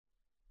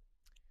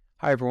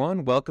Hi,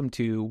 everyone. Welcome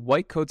to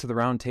White Coats of the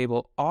Round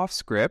Table off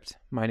script.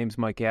 My name's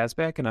Mike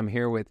Asbeck, and I'm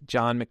here with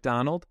John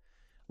McDonald.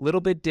 A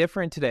little bit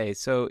different today.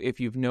 So if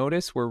you've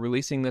noticed, we're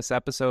releasing this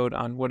episode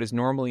on what is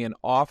normally an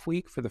off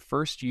week. For the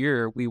first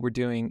year, we were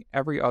doing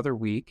every other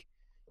week,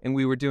 and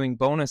we were doing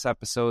bonus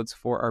episodes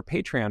for our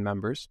Patreon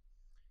members.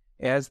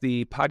 As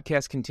the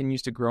podcast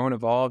continues to grow and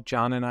evolve,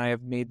 John and I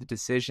have made the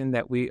decision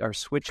that we are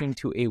switching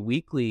to a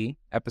weekly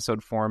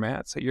episode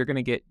format. So you're going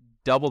to get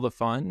double the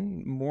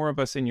fun, more of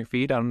us in your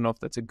feed. I don't know if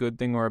that's a good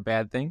thing or a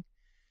bad thing.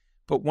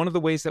 But one of the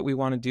ways that we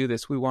want to do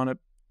this, we want to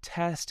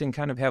test and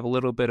kind of have a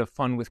little bit of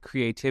fun with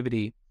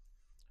creativity.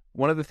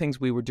 One of the things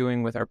we were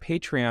doing with our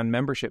Patreon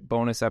membership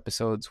bonus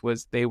episodes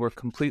was they were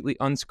completely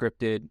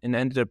unscripted and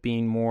ended up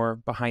being more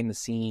behind the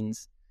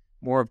scenes,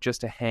 more of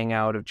just a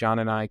hangout of John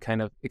and I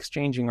kind of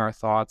exchanging our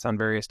thoughts on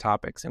various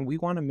topics. And we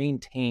want to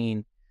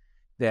maintain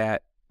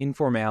that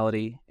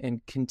informality and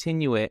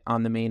continue it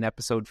on the main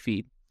episode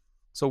feed.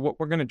 So what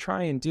we're going to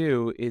try and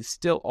do is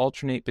still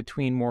alternate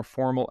between more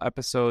formal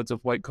episodes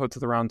of White Coats of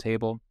the Round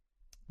Table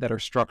that are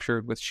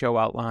structured with show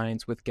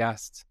outlines, with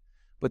guests,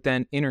 but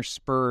then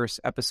intersperse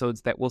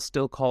episodes that we'll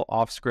still call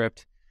off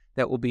script,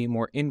 that will be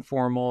more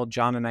informal,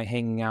 John and I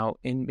hanging out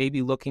and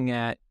maybe looking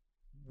at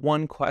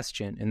one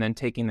question and then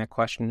taking that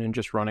question and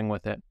just running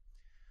with it.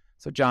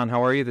 So John,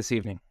 how are you this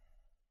evening?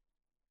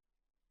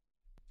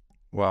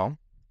 Well,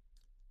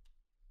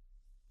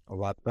 a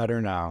lot better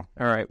now.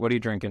 All right, what are you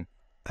drinking?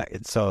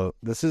 So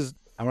this is,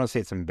 I want to say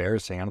it's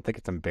embarrassing. I don't think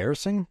it's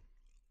embarrassing,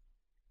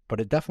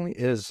 but it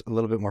definitely is a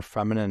little bit more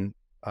feminine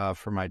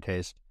for my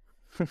taste.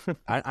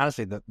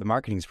 Honestly, the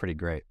marketing is pretty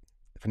great,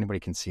 if anybody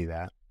can see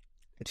that.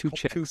 Two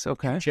chicks,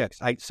 okay. 2 chicks.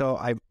 So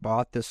I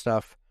bought this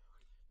stuff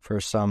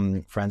for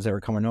some friends that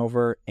were coming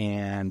over,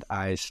 and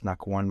I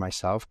snuck one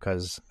myself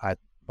because I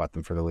bought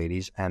them for the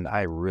ladies, and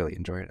I really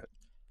enjoyed it.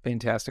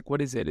 Fantastic.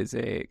 What is it? Is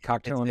it a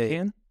cocktail in a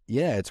can?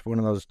 Yeah, it's one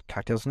of those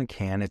cocktails in a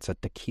can. It's a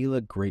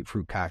tequila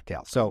grapefruit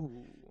cocktail.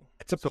 So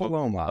it's a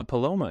Paloma. A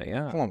Paloma,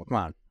 yeah. Paloma, come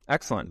on.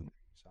 Excellent.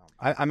 So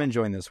I'm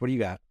enjoying this. What do you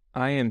got?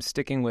 I am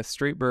sticking with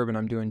straight bourbon.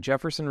 I'm doing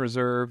Jefferson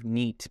Reserve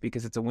neat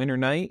because it's a winter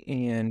night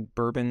and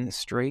bourbon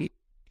straight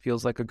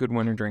feels like a good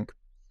winter drink.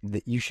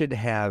 You should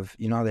have,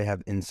 they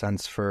have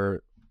incense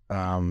for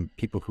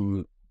people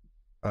who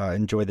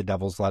enjoy the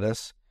devil's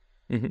lettuce.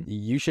 Mm-hmm.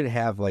 You should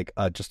have like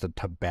just a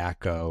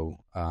tobacco,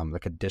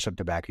 like a dish of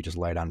tobacco you just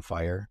light on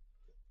fire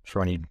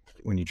for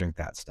when you drink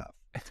that stuff.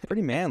 It's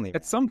pretty manly.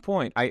 At some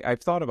point, I've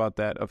thought about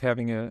that, of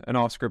having an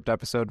off-script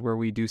episode where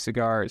we do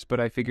cigars, but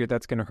I figured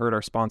that's going to hurt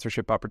our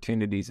sponsorship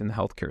opportunities in the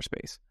healthcare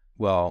space.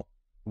 Well,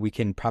 we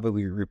can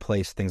probably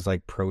replace things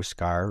like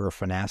Proscar or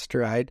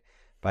finasteride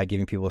by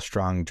giving people a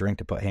strong drink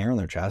to put hair on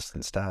their chest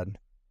instead.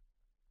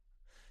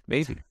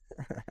 Maybe.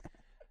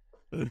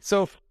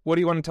 So what do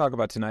you want to talk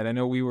about tonight? I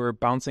know we were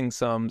bouncing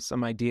some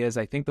ideas.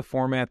 I think the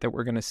format that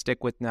we're going to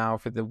stick with now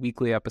for the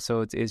weekly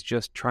episodes is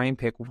just try and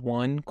pick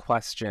one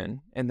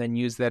question and then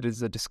use that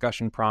as a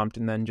discussion prompt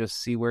and then just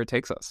see where it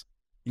takes us.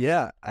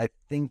 Yeah, I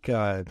think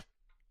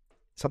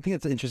something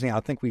that's interesting, I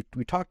think we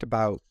talked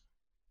about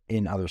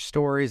in other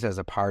stories as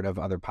a part of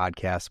other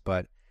podcasts,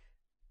 but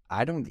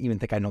I don't even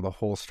think I know the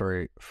whole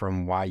story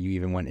from why you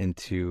even went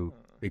into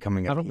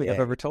becoming a I don't think I've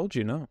ever told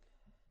you, no.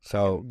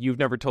 So you've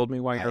never told me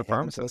why you're a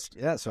pharmacist.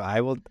 Yeah, so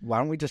I will. Why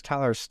don't we just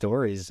tell our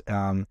stories,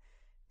 and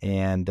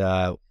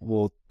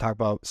we'll talk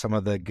about some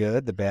of the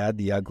good, the bad,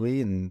 the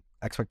ugly, and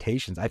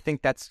expectations. I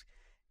think that's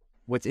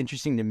what's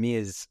interesting to me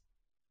is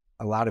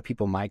a lot of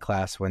people in my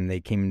class when they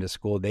came into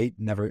school, a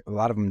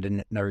lot of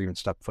them never even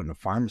step foot in a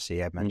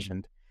pharmacy. I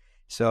mentioned,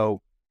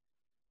 so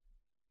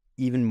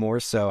even more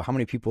so, how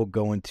many people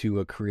go into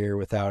a career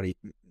without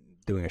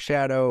doing a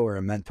shadow or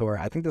a mentor?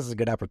 I think this is a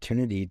good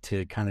opportunity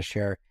to kind of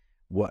share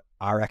what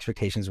our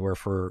expectations were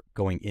for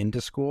going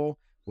into school,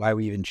 why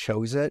we even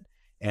chose it,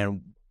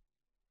 and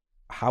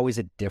how is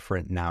it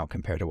different now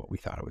compared to what we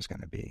thought it was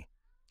going to be.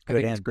 I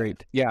think it's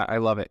great. Yeah, I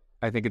love it.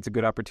 I think it's a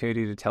good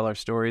opportunity to tell our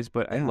stories,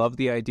 but I love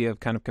the idea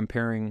of kind of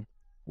comparing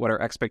what our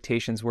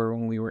expectations were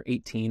when we were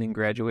 18 and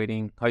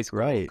graduating high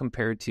school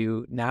compared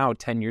to now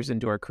 10 years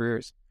into our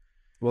careers.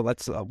 Well,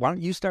 why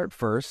don't you start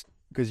first,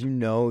 because you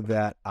know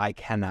that I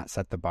cannot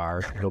set the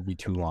bar. It'll be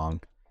too long.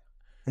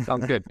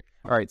 Sounds good.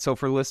 All right, so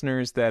for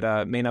listeners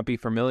that may not be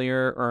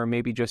familiar or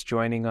maybe just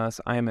joining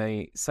us, I'm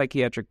a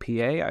psychiatric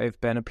PA.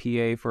 I've been a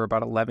PA for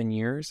about 11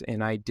 years,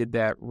 and I did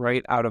that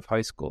right out of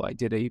high school. I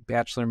did a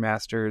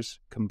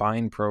bachelor-master's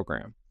combined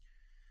program.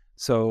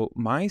 So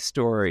my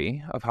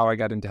story of how I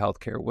got into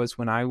healthcare was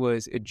when I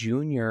was a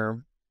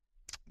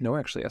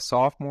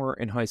sophomore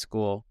in high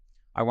school,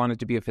 I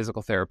wanted to be a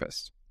physical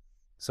therapist.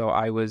 So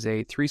I was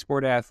a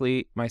 3-sport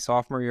athlete. My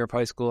sophomore year of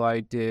high school, I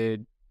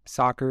did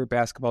soccer,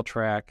 basketball,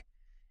 track,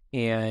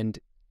 and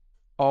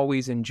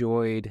always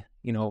enjoyed,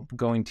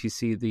 going to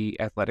see the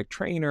athletic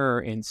trainer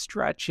and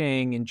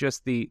stretching and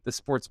just the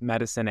sports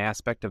medicine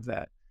aspect of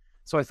that.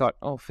 So I thought,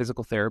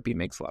 physical therapy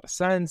makes a lot of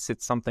sense.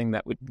 It's something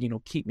that would,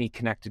 keep me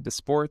connected to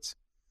sports.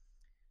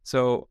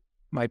 So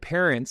my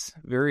parents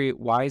very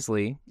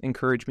wisely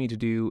encouraged me to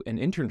do an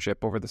internship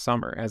over the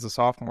summer as a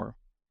sophomore.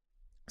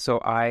 So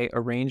I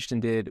arranged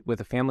and did, with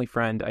a family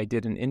friend, I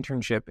did an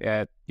internship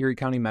at Erie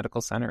County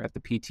Medical Center at the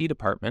PT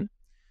department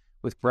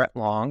with Brett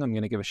Long. I'm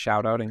going to give a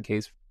shout out in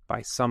case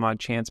by some odd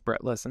chance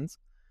Brett listens.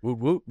 Whoop,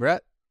 whoop,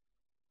 Brett.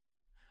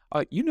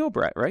 You know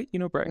Brett, right? You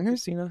know Brett and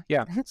Christina?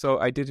 Yeah. So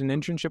I did an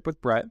internship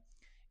with Brett,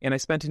 and I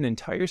spent an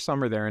entire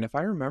summer there. And if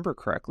I remember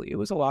correctly, it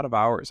was a lot of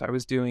hours. I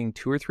was doing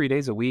 2 or 3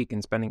 days a week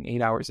and spending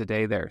 8 hours a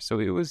day there. So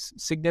it was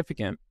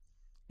significant,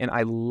 and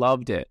I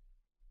loved it.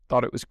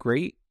 Thought it was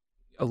great.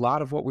 A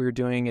lot of what we were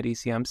doing at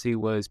ECMC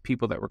was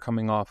people that were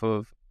coming off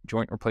of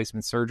joint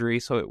replacement surgery.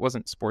 So it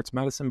wasn't sports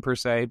medicine per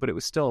se, but it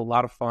was still a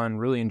lot of fun,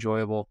 really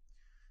enjoyable.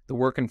 The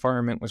work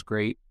environment was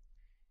great.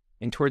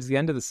 And towards the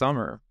end of the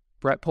summer,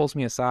 Brett pulls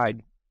me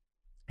aside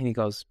and he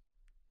goes,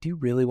 "Do you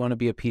really want to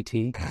be a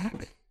PT?"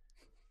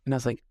 And I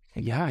was like,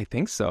 "Yeah, I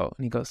think so."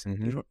 And he goes,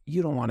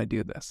 you don't want to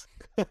do this.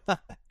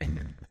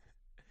 And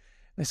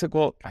I said,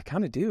 "Well, I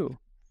kind of do."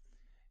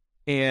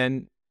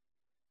 And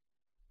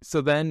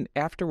so then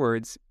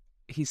afterwards,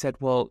 he said,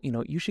 "Well,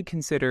 you should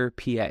consider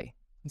PA."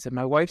 He said,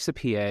 "My wife's a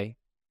PA.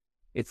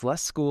 It's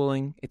less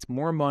schooling. It's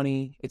more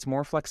money. It's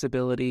more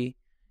flexibility.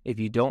 If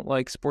you don't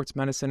like sports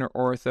medicine or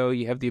ortho,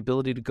 you have the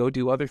ability to go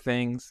do other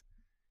things."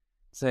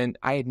 So, and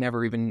I had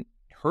never even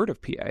heard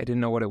of PA. I didn't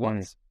know what it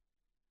was.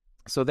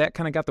 So that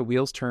kind of got the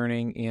wheels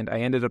turning, and I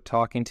ended up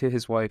talking to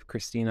his wife,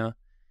 Christina,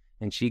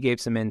 and she gave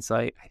some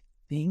insight. I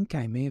think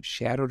I may have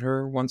shadowed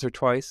her once or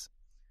twice.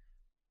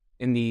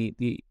 And the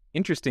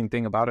interesting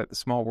thing about it, the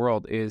small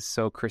world, is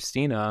so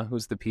Christina,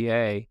 who's the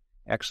PA,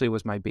 actually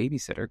was my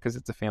babysitter because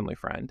it's a family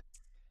friend.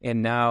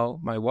 And now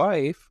my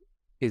wife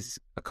is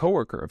a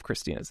coworker of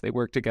Christina's. They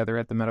work together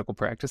at the medical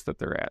practice that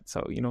they're at.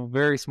 So,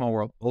 very small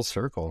world. Full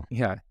circle.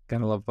 Yeah,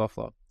 gotta love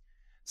Buffalo.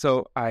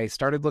 So I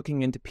started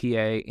looking into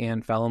PA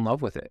and fell in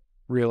love with it.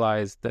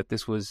 Realized that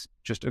this was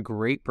just a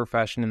great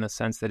profession in the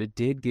sense that it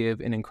did give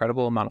an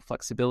incredible amount of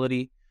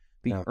flexibility,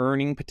 the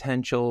earning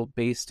potential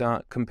based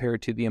on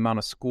compared to the amount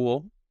of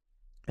school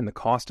and the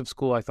cost of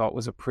school, I thought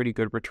was a pretty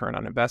good return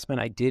on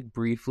investment. I did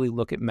briefly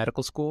look at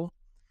medical school,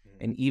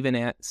 and even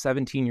at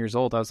 17 years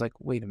old, I was like,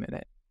 wait a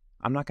minute,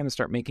 I'm not going to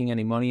start making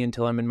any money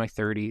until I'm in my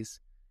 30s.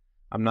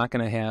 I'm not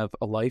going to have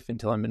a life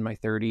until I'm in my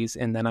 30s,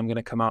 and then I'm going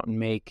to come out and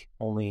make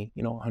only,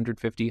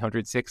 150,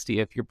 160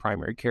 if you're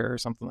primary care or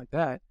something like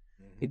that.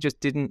 It just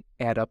didn't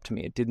add up to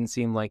me. It didn't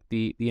seem like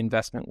the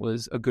investment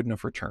was a good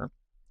enough return.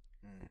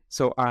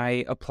 So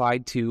I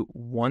applied to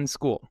one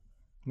school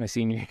my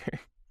senior year.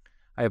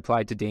 I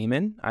applied to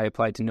Damon. I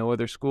applied to no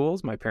other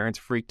schools. My parents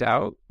freaked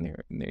out.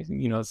 They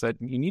said,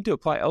 "You need to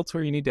apply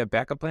elsewhere. You need to have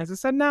backup plans." I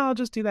said, "No, I'll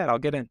just do that. I'll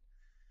get in."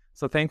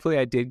 So thankfully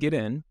I did get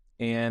in,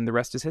 and the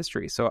rest is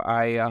history. So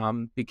I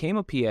became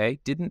a PA,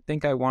 didn't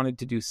think I wanted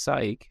to do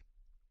psych,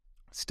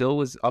 still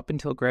was up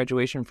until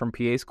graduation from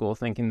PA school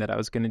thinking that I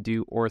was going to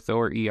do ortho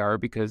or ER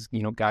because,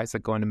 guys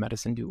that go into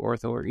medicine do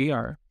ortho or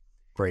ER.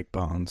 Great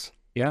bones.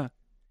 Yeah.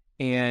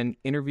 And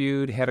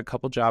interviewed, had a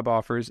couple job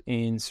offers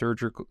in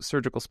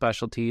surgical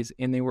specialties,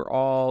 and they were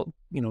all,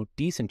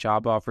 decent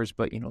job offers,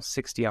 but,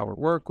 60-hour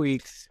work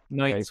weeks,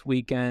 nights,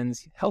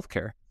 weekends,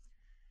 healthcare.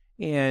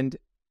 And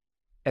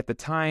at the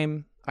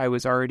time, I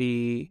was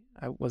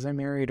I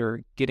married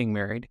or getting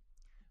married,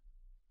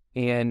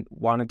 and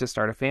wanted to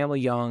start a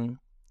family young,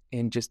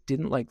 and just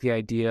didn't like the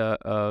idea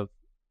of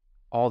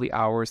all the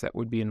hours that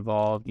would be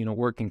involved,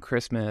 working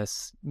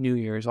Christmas, New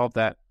Year's, all of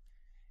that.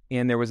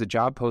 And there was a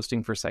job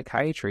posting for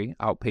psychiatry,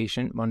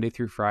 outpatient, Monday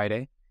through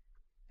Friday.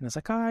 And I was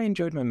like, I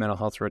enjoyed my mental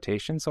health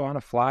rotation. So on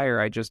a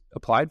flyer, I just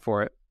applied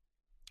for it.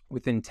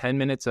 Within 10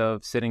 minutes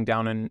of sitting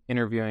down and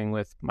interviewing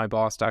with my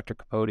boss, Dr.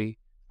 Capote,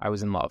 I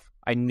was in love.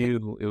 I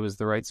knew it was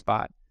the right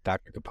spot.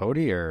 Dr. Capote,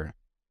 or?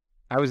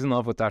 I was in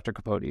love with Dr.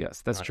 Capote,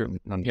 yes. That's true.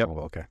 Yep.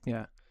 Okay.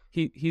 Yeah.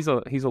 He's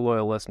a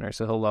loyal listener,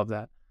 so he'll love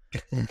that.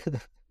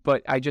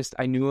 But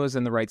I knew I was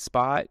in the right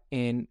spot.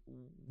 And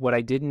what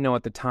I didn't know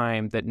at the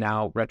time that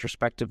now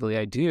retrospectively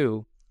I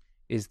do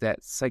is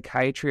that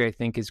psychiatry, I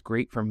think, is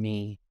great for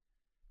me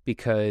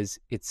because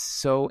it's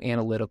so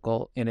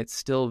analytical and it's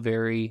still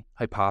very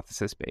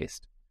hypothesis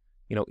based.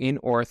 In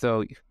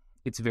ortho,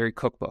 it's very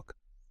cookbook.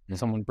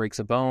 Someone breaks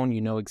a bone,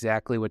 you know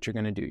exactly what you're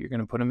going to do. You're going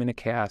to put them in a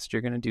cast.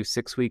 You're going to do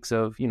 6 weeks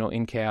of,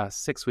 in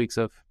cast, 6 weeks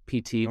of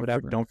PT,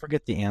 whatever. Don't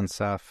forget the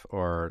ANSEF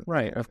or...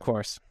 Right, of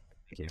course.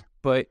 Thank you.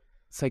 But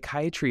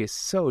psychiatry is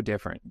so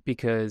different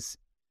because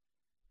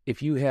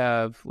if you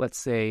have, let's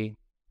say,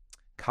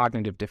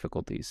 cognitive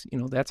difficulties,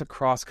 that's a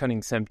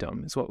cross-cutting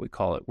symptom is what we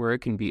call it, where it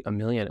can be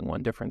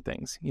 1,000,001 different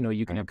things.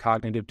 You can have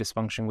cognitive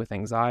dysfunction with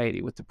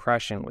anxiety, with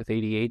depression, with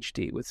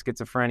ADHD, with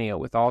schizophrenia,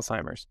 with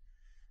Alzheimer's.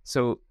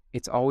 So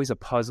it's always a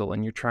puzzle,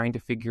 and you're trying to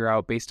figure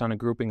out, based on a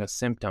grouping of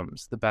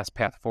symptoms, the best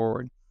path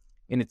forward.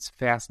 And it's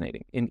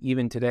fascinating. And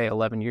even today,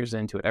 11 years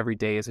into it, every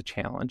day is a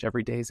challenge.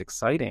 Every day is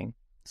exciting.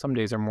 Some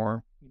days are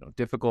more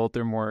difficult.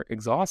 They're more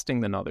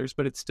exhausting than others,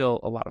 but it's still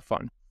a lot of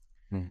fun.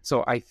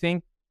 So I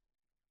think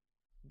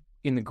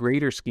in the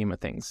greater scheme of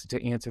things,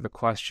 to answer the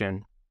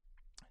question,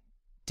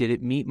 did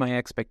it meet my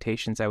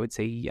expectations? I would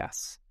say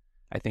yes.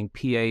 I think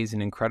PA is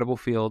an incredible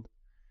field.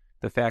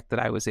 The fact that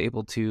I was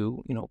able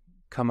to,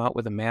 come out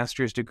with a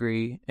master's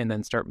degree and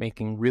then start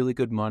making really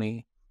good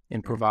money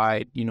and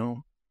provide,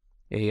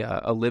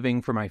 a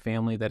living for my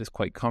family that is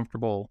quite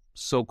comfortable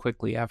so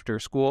quickly after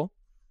school,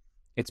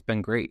 it's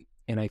been great.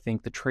 And I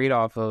think the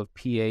trade-off of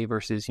PA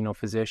versus,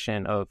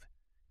 physician, of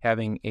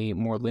having a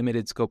more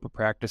limited scope of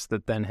practice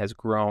that then has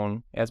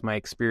grown as my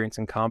experience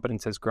and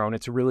competence has grown,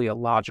 it's really a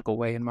logical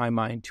way in my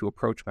mind to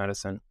approach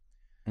medicine.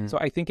 So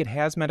I think it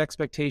has met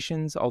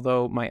expectations,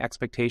 although my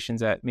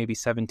expectations at maybe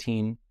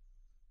 17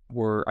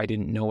 were I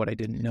didn't know what I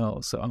didn't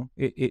know. So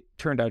it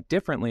turned out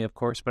differently, of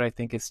course, but I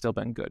think it's still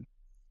been good.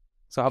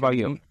 So how about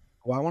you?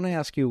 Well, I want to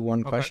ask you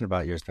one question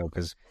about yours, though,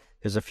 because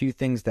there's a few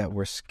things that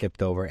were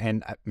skipped over,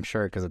 and I'm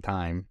sure because of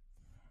time,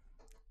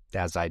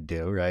 as I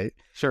do, right?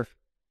 Sure.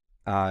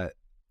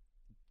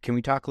 Can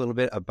we talk a little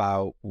bit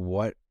about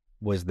what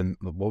was the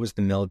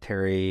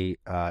military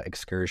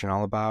excursion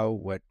all about?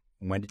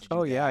 When did you?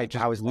 Oh yeah, I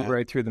just blew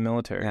right through the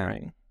military. Yeah.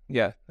 Right.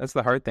 Yeah, that's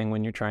the hard thing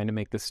when you're trying to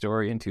make the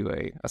story into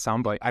a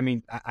soundbite. I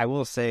mean, I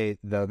will say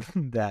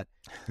that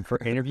for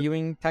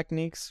interviewing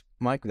techniques,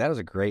 Mike, that was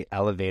a great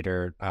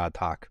elevator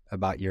talk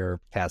about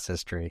your past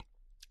history.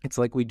 It's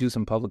like we do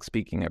some public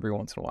speaking every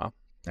once in a while.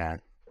 Yeah.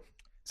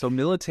 So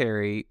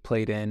military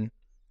played in.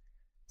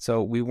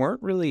 So we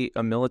weren't really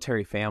a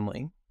military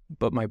family,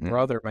 but my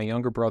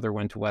younger brother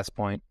went to West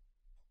Point.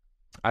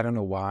 I don't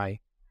know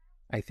why.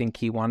 I think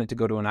he wanted to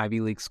go to an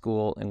Ivy League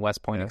school, and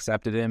West Point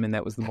accepted him, and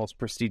that was the most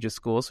prestigious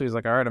school. So he's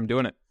like, all right, I'm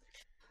doing it.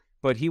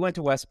 But he went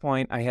to West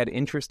Point. I had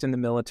interest in the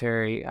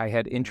military. I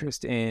had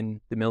interest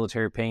in the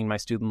military paying my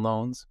student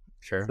loans.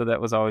 Sure. So that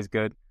was always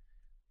good.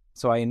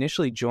 So I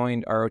initially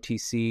joined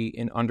ROTC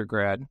in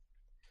undergrad.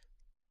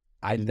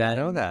 I didn't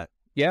know that.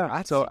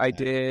 Yeah. So I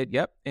did.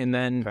 Yep. And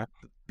then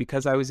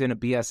because I was in a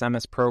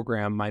BSMS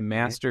program, my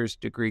master's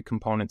degree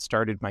component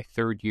started my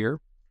third year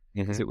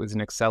because it was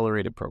an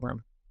accelerated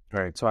program.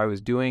 Right. So I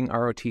was doing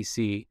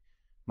ROTC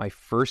my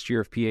first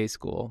year of PA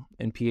school,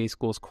 and PA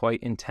school is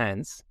quite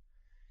intense.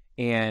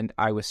 And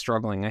I was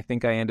struggling. I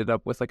think I ended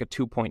up with like a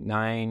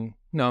 2.9.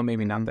 No,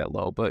 maybe not that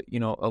low, but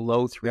a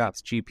low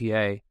 3x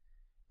GPA.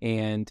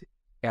 And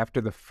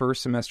after the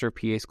first semester of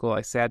PA school,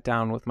 I sat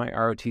down with my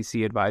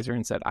ROTC advisor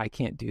and said, I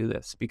can't do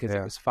this, because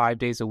it was 5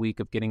 days a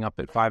week of getting up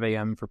at 5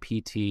 a.m. for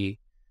PT.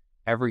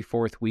 Every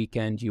fourth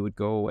weekend, you would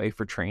go away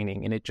for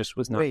training, and it just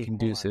was not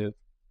conducive.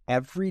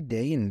 Every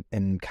day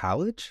in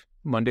college?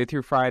 Monday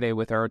through Friday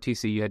with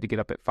ROTC, you had to get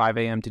up at 5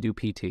 a.m. to do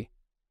PT.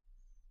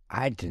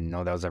 I didn't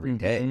know that was every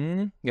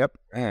day. Yep.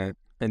 And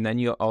then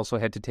you also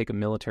had to take a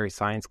military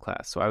science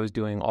class. So I was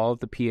doing all of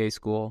the PA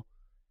school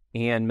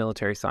and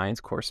military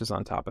science courses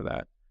on top of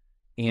that,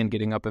 and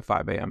getting up at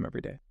 5 a.m.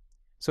 every day.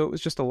 So it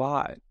was just a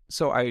lot.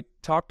 So I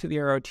talked to the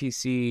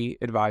ROTC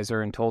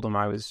advisor and told him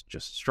I was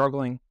just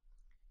struggling.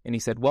 And he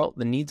said, well,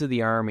 the needs of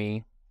the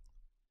Army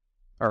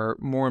are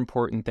more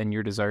important than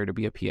your desire to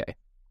be a PA.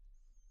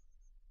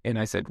 And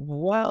I said,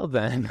 well,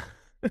 then,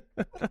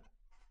 I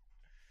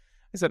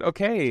said,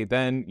 okay,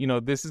 then,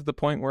 this is the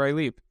point where I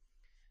leap.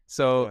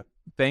 So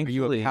thankfully,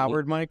 are you a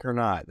coward, Mike, or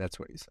not? That's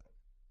what you said.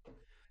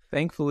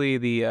 Thankfully,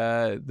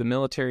 the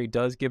military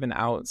does give an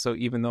out. So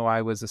even though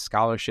I was a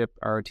scholarship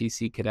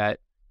ROTC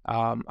cadet,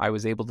 I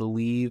was able to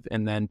leave,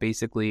 and then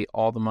basically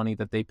all the money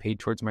that they paid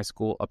towards my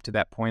school up to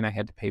that point, I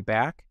had to pay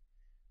back.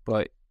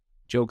 But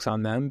joke's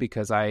on them,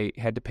 because I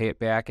had to pay it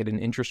back at an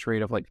interest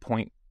rate of like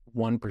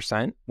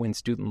 0.1% when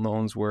student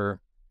loans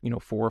were, 4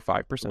 or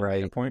 5%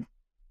 at that point.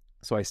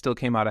 So I still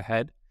came out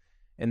ahead.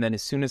 And then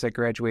as soon as I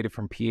graduated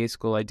from PA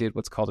school, I did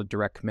what's called a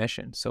direct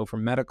commission. So for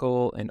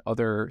medical and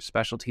other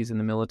specialties in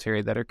the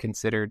military that are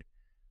considered,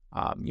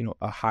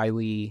 a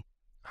highly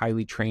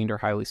trained or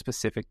highly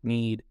specific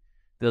need,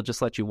 they'll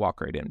just let you walk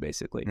right in,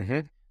 basically.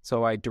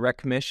 So I direct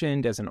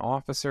commissioned as an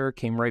officer,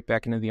 came right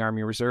back into the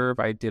Army Reserve.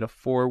 I did a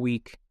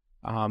 4-week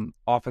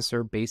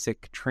officer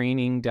basic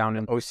training down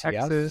in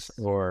Texas.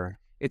 Or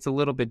it's a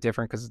little bit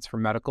different because it's for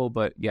medical,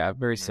 but yeah,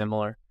 very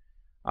similar,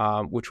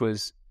 which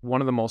was one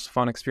of the most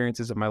fun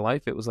experiences of my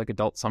life. It was like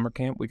adult summer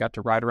camp. We got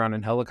to ride around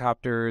in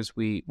helicopters.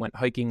 We went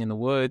hiking in the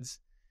woods.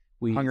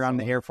 We hung around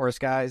the Air Force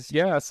guys.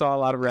 Yeah, I saw a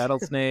lot of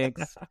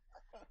rattlesnakes.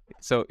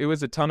 So it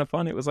was a ton of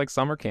fun. It was like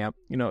summer camp.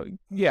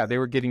 They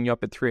were getting you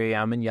up at 3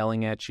 a.m. and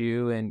yelling at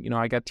you. And,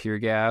 I got tear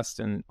gassed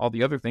and all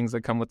the other things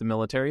that come with the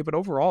military. But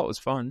overall, it was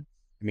fun.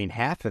 I mean,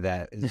 half of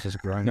that is just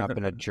growing up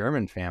in a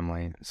German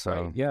family. So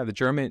right. Yeah, the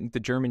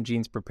German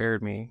genes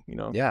prepared me.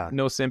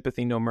 No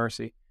sympathy, no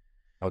mercy.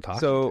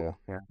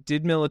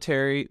 Did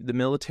military. The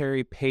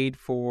military paid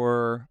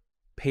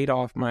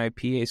off my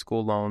PA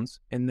school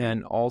loans, and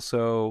then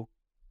also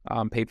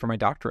paid for my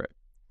doctorate.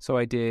 So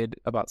I did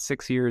about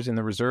 6 years in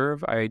the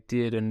reserve. I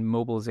did a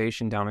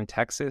mobilization down in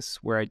Texas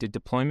where I did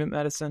deployment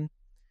medicine.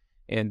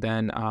 And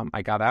then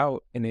I got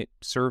out, and it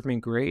served me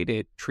great.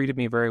 It treated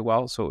me very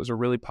well. So it was a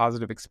really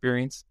positive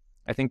experience.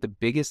 I think the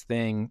biggest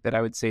thing that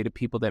I would say to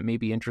people that may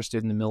be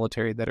interested in the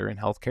military that are in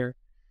healthcare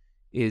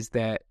is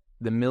that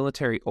the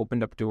military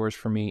opened up doors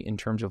for me in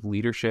terms of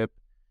leadership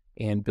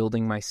and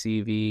building my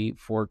CV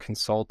for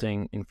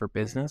consulting and for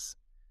business.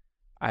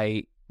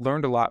 I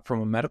learned a lot from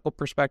a medical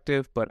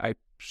perspective, but I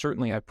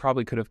certainly I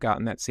probably could have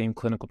gotten that same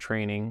clinical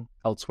training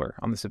elsewhere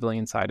on the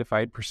civilian side if I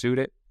had pursued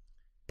it.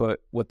 But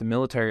what the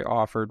military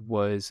offered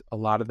was a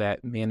lot of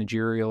that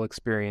managerial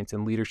experience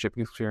and leadership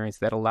experience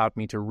that allowed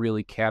me to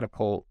really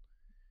catapult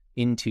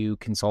into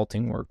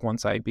consulting work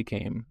once I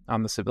became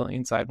on the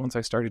civilian side, once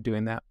I started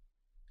doing that.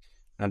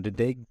 Now, did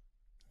they,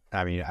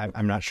 I mean,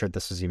 I'm not sure if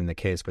this is even the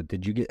case, but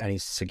did you get any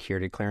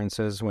security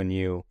clearances when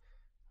you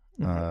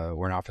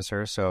were an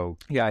officer? So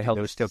yeah, I held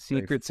those still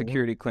secret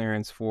security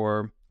clearance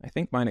for, I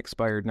think mine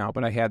expired now,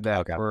 but I had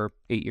that for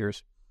 8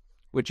 years,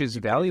 which is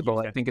valuable.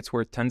 I think it's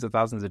worth tens of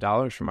thousands of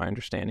dollars, from my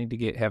understanding,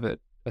 to have a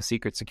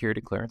secret security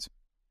clearance.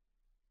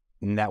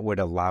 And that would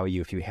allow you,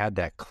 if you had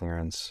that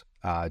clearance,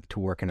 to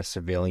work in a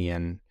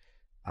civilian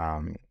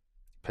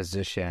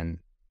position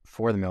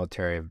for the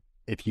military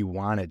if you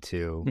wanted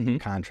to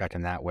contract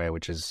in that way,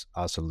 which is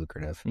also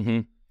lucrative.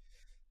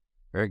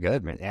 Very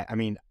good, man. I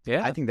mean,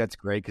 yeah, I think that's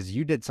great because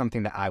you did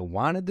something that I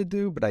wanted to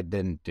do, but I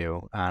didn't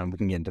do. We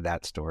can get into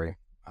that story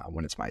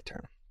when it's my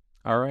turn.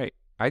 All right.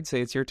 I'd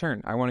say it's your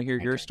turn. I want to hear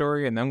your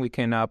story, and then we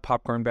can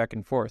popcorn back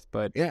and forth.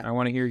 But yeah, I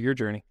want to hear your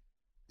journey.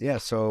 Yeah,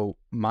 so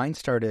mine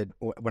started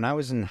when I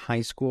was in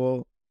high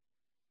school.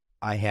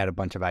 I had a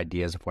bunch of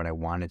ideas of what I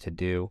wanted to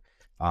do.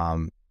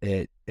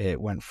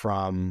 It went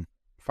from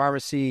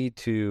pharmacy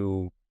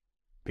to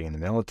being in the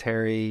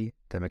military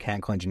to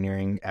mechanical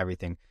engineering,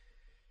 everything.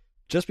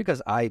 Just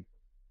because I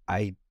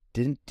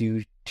didn't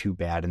do too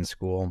bad in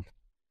school,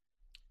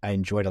 I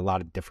enjoyed a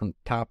lot of different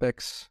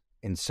topics,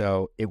 and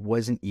so it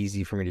wasn't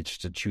easy for me to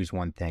just choose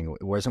one thing.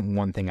 It wasn't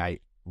one thing I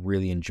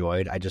really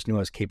enjoyed. I just knew I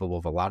was capable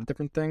of a lot of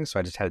different things, so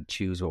I just had to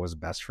choose what was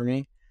best for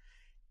me.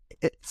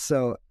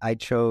 So I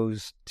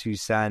chose to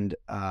send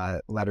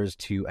letters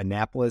to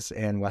Annapolis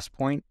and West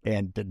Point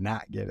and did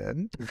not get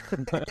in.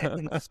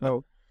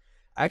 So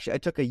actually, I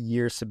took a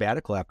year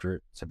sabbatical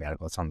after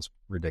sabbatical. It sounds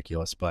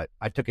ridiculous, but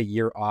I took a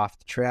year off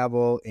to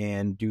travel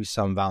and do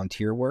some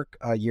volunteer work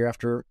a year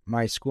after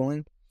my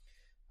schooling,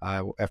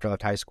 after I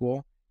left high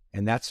school.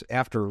 And that's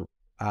after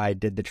I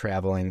did the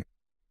traveling.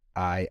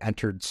 I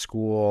entered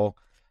school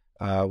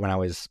when I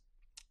was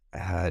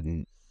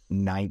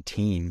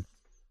 19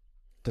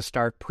 to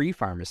start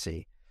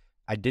pre-pharmacy.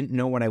 I didn't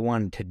know what I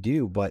wanted to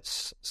do, but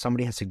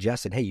somebody had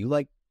suggested, hey, you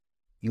like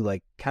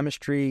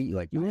chemistry, you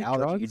like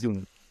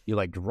biology, you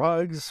like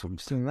drugs. I'm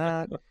doing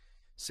that.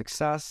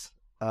 Success.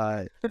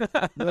 And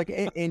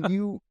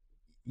you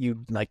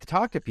like to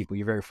talk to people.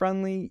 You're very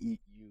friendly.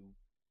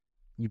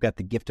 You got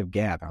the gift of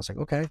gab. I was like,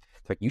 okay.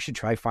 It's like, you should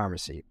try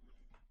pharmacy.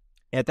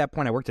 At that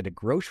point, I worked at a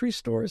grocery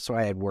store, so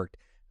I had worked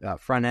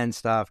front end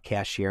stuff,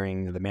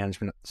 cashiering, the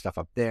management stuff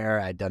up there.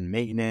 I had done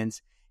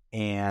maintenance,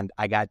 and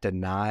I got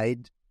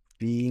denied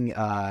being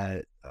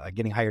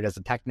getting hired as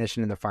a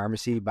technician in the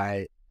pharmacy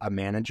by a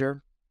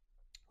manager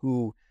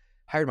who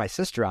hired my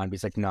sister on, but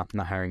he's like, no, I'm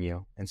not hiring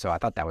you. And so I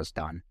thought that was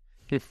done.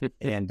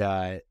 And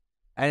I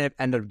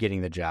ended up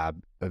getting the job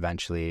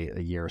eventually a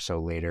year or so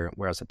later,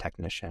 where I was a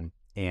technician.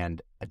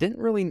 And I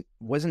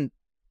wasn't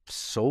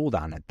sold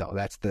on it, though.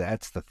 That's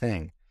the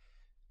thing.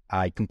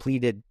 I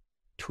completed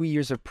 2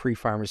 years of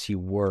pre-pharmacy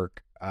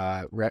work.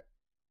 I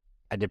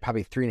did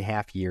probably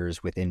 3.5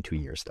 years within 2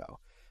 years, though.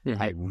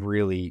 I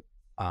really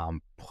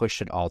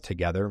pushed it all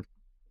together.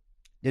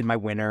 Did my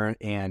winter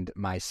and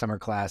my summer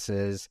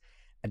classes.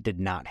 I did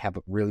not have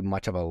really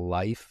much of a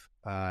life.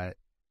 But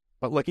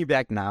looking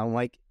back now,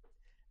 like,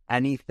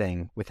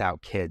 anything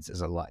without kids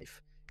is a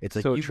life. It's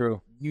like, so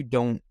true. You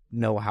don't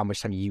know how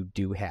much time you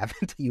do have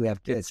until you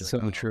have kids. It's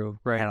so true.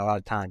 Right. I had a lot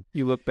of time.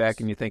 You look back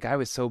and you think, I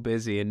was so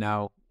busy, and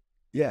now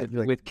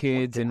with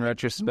kids in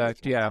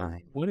retrospect,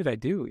 what did I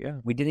do? Yeah.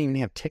 We didn't even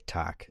have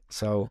TikTok.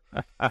 So,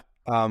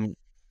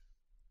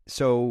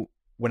 so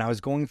when I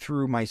was going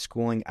through my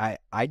schooling,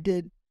 I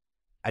did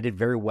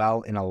very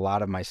well in a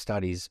lot of my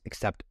studies,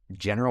 except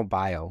general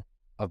bio.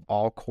 Of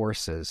all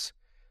courses,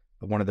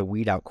 one of the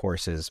weed out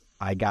courses,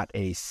 I got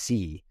a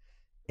C,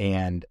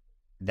 and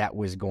that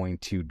was going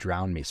to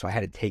drown me. So I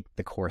had to take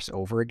the course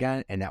over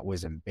again, and that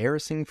was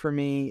embarrassing for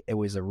me. It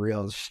was a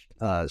real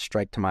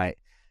strike to my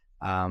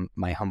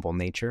my humble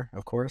nature,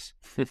 of course.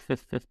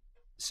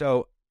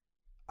 So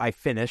I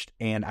finished,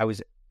 and I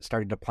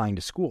started applying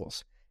to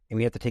schools, and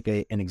we had to take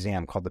an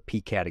exam called the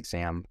PCAT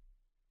exam.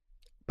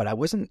 But I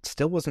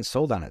still wasn't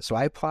sold on it. So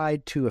I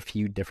applied to a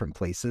few different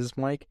places,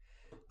 Mike.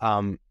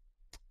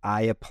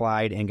 I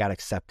applied and got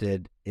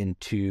accepted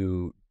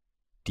into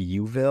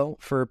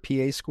DUville for a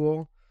PA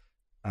school.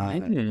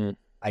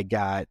 I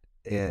got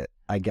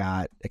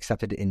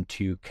accepted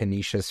into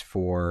Canisius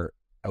for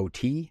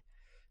OT,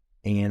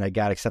 and I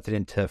got accepted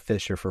into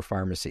Fisher for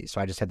pharmacy. So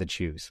I just had to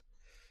choose.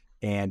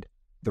 And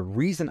the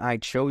reason I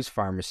chose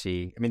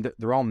pharmacy, I mean,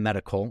 they're all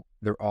medical.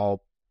 They're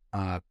all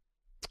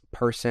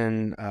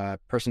person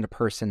to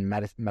person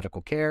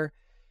medical care.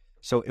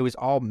 So it was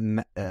all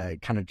kind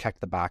of check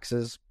the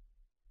boxes.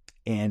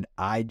 And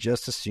I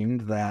just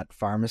assumed that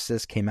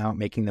pharmacists came out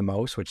making the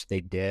most, which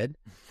they did.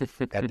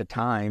 At the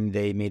time,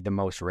 they made the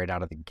most right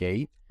out of the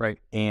gate. Right.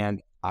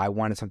 And I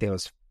wanted something that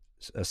was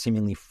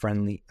seemingly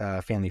friendly,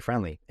 family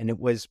friendly. And it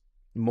was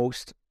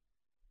most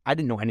I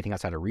didn't know anything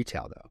outside of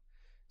retail though.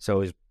 So it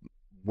was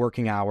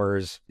working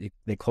hours.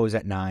 They close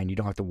at 9. You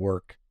don't have to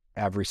work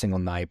every single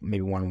night,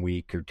 maybe 1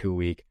 week or 2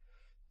 week.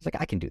 It's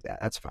like, I can do that.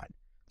 That's fine.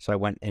 So I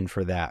went in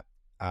for that.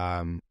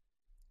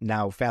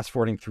 Now fast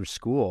forwarding through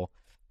school,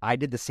 I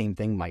did the same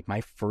thing. Like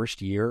my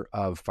first year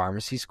of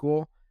pharmacy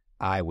school,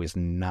 I was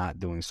not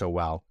doing so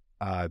well.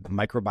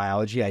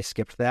 Microbiology, I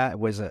skipped that. It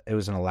was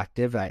an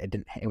elective.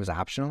 It was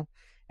optional,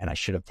 and I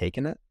should have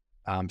taken it.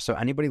 So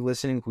anybody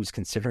listening who's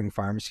considering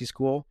pharmacy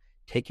school,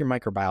 take your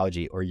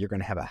microbiology, or you're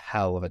going to have a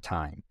hell of a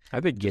time. I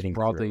think getting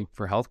broadly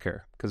for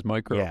healthcare, because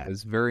micro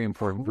is very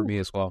important for me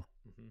as well.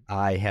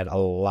 I had a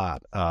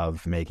lot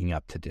of making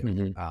up to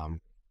do.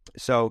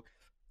 So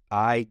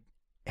I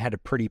had a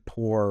pretty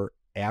poor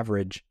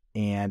average,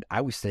 and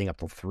I was staying up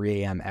till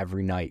 3 a.m.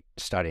 every night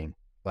studying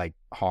like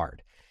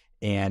hard.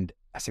 And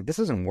I said, this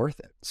isn't worth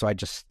it. So I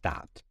just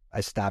stopped.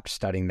 I stopped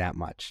studying that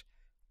much,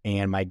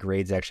 and my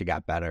grades actually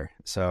got better.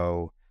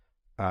 So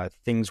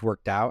things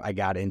worked out. I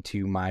got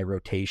into my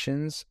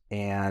rotations,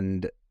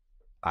 and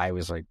I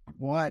was like,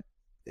 what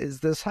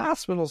is this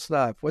hospital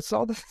stuff? What's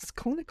all this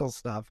clinical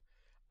stuff?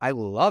 I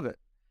love it.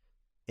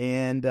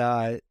 And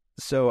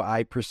so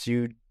I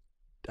pursued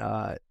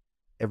a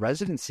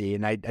residency,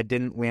 and I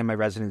didn't land my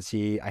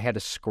residency. I had to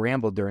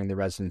scramble during the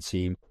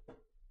residency,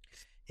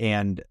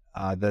 and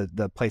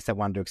the place that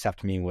wanted to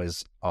accept me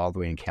was all the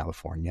way in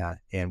California.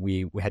 And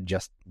we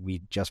just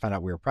found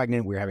out we were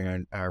pregnant. We were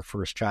having our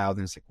first child,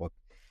 and it's like, well,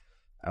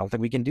 I don't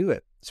think we can do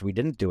it. So we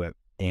didn't do it,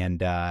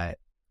 and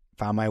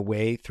found my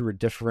way through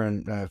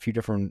a few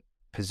different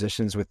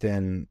positions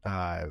within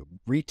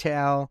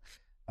retail,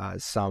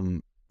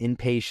 some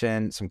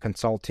inpatient, some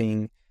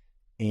consulting,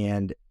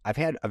 and I've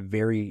had a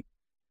very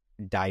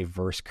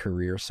diverse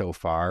career so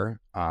far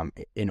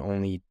in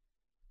only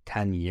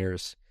 10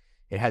 years.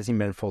 It hasn't even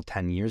been a full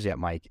 10 years yet,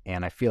 Mike,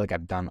 and I feel like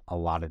I've done a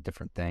lot of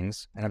different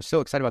things, and I'm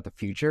so excited about the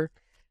future.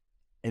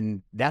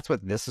 And that's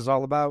what this is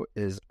all about,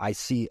 is I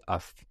see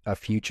a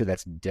future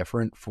that's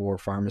different for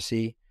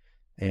pharmacy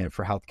and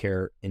for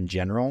healthcare in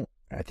general.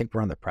 I think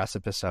we're on the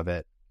precipice of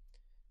it.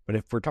 But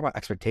if we're talking about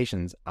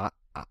expectations,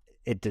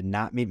 it did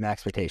not meet my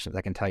expectations.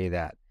 I can tell you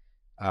that,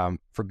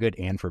 for good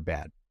and for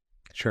bad.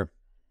 Sure.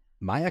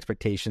 My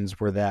expectations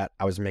were that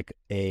I was going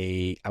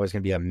to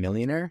be a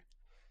millionaire.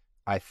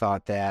 I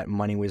thought that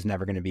money was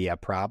never going to be a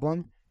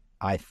problem.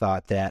 I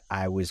thought that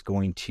I was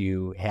going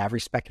to have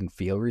respect and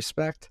feel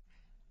respect.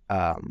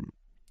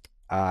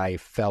 I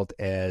felt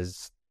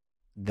as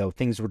though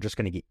things were just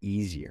going to get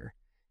easier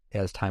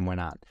as time went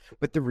on.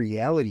 But the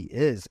reality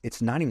is,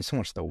 it's not even so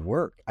much the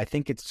work. I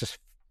think it's just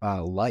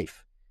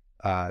life.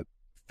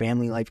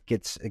 Family life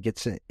gets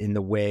in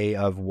the way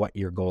of what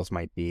your goals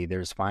might be.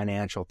 There's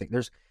financial things.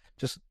 There's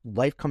just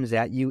life comes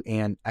at you,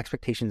 and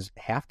expectations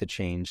have to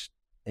change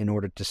in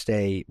order to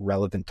stay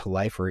relevant to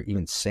life or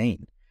even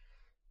sane.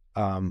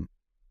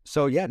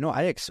 So yeah, no,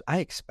 I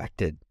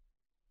expected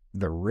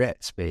the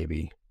Ritz,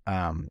 baby.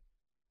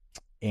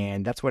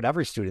 And that's what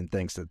every student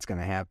thinks that's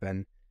going to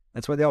happen.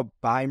 That's why they'll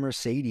buy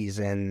Mercedes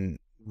and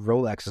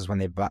Rolexes when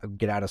they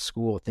get out of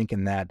school,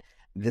 thinking that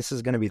this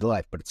is going to be the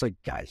life. But it's like,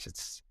 guys,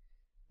 it's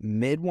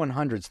mid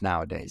 100s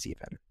nowadays,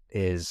 even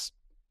is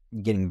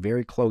getting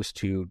very close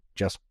to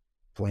just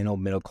plain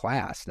old middle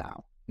class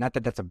now. Not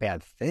that that's a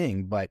bad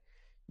thing, but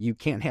you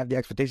can't have the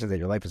expectations that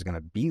your life is going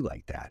to be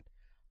like that.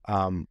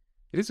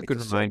 It is a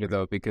good reminder,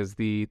 though, because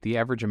the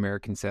average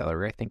American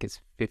salary, I think, is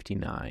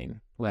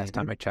 $59 last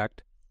time I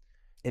checked.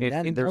 And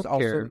then there's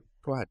also,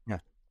 go ahead. Yeah.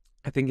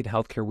 I think in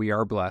healthcare, we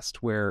are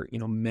blessed where,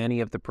 many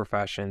of the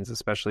professions,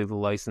 especially the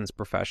licensed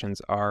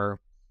professions, are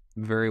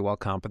very well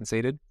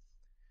compensated.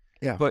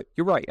 Yeah. But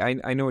you're right.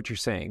 I know what you're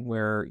saying,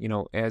 where,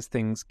 as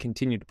things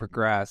continue to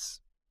progress,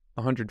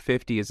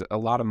 150 is a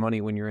lot of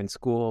money when you're in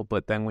school,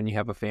 but then when you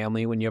have a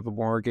family, when you have a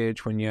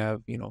mortgage, when you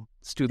have,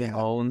 student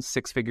loans,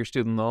 6-figure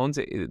student loans,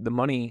 the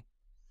money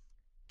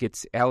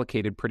gets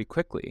allocated pretty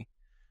quickly.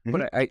 Mm-hmm.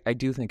 But I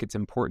do think it's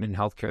important in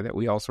healthcare that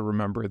we also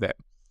remember that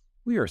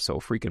we are so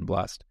freaking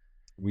blessed.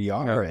 We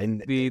are.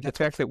 And the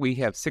fact that we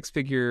have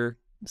 6-figure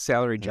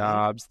salary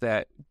jobs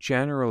that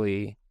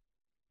generally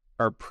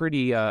are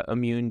pretty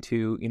immune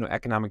to,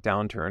 economic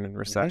downturn and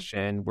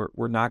recession. Mm-hmm.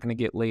 We're not going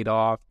to get laid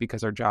off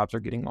because our jobs are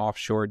getting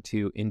offshored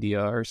to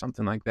India or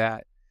something like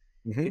that.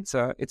 Mm-hmm.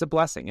 It's a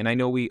blessing. And I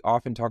know we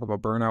often talk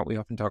about burnout. We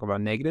often talk about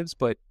negatives,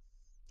 but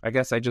I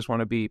guess I just want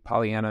to be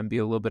Pollyanna and be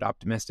a little bit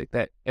optimistic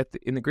that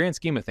in the grand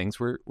scheme of things,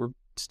 we're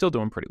still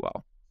doing pretty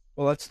well.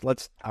 Well,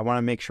 I want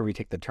to make sure we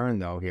take the turn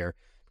though here,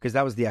 because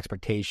that was the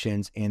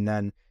expectations. And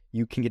then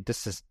you can get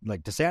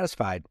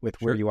dissatisfied with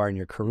where you are in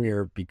your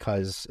career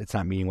because it's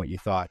not meeting what you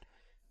thought.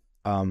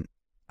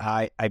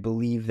 I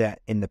believe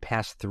that in the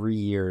past 3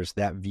 years,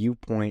 that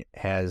viewpoint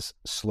has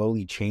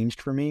slowly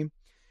changed for me.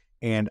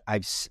 And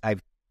I've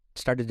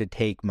started to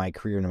take my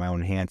career into my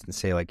own hands and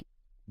say, like,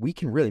 we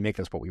can really make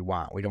this what we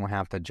want. We don't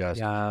have to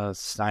just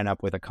sign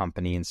up with a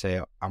company and say,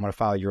 I'm going to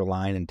follow your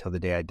line until the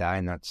day I die.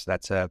 And that's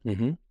it.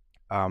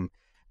 Mm-hmm.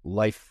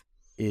 Life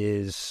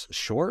is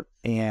short.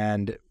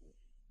 And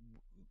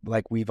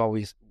like you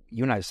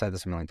and I have said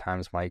this a million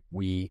times, Mike,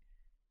 we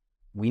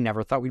we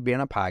never thought we'd be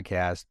on a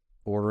podcast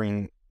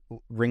ordering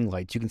ring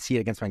lights. You can see it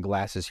against my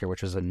glasses here,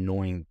 which is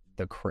annoying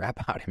the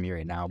crap out of me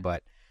right now.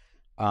 But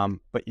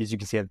as you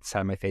can see at the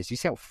side of my face, you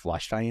see how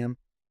flushed I am?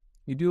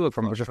 You do look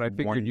From flushed, just but I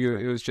figured one it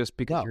drink. was just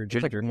because you're It's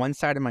like ginger. one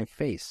side of my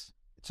face.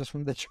 It's just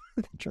from the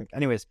drink.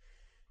 Anyways,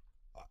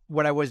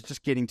 what I was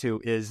just getting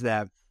to is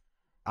that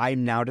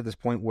I'm now to this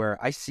point where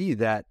I see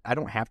that I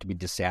don't have to be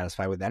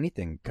dissatisfied with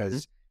anything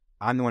because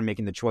I'm the one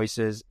making the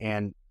choices,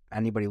 and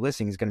anybody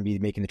listening is going to be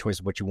making the choice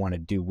of what you want to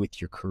do with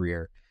your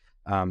career.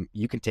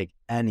 You can take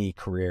any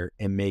career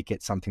and make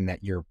it something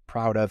that you're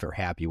proud of or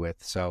happy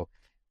with. So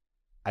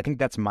I think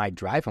that's my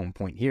drive home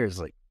point here is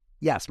like,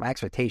 yes, my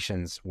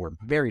expectations were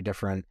very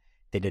different.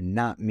 They did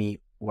not meet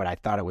what I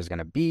thought it was going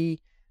to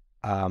be.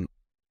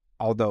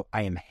 Although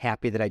I am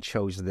happy that I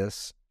chose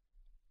this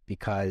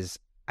because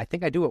I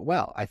think I do it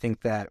well. I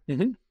think that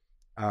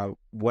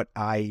what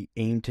I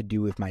aim to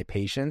do with my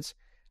patients,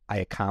 I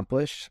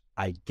accomplish.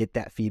 I get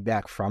that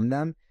feedback from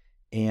them.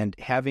 And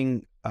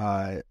having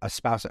a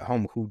spouse at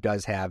home who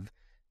does have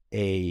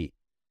a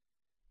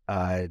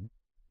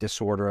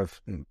disorder of,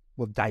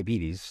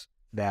 diabetes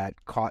that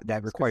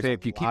requires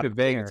If you a keep lot it of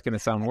vague, care. it's going to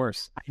sound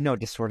worse. I know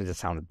disorder just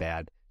sounded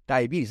bad.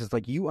 Diabetes is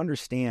like you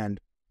understand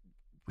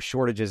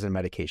shortages in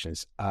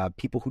medications.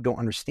 People who don't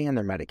understand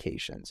their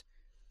medications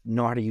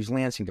know how to use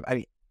Lansing. I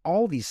mean,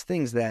 all these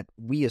things that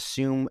we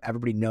assume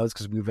everybody knows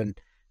because we've been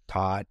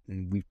taught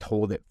and we've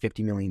told it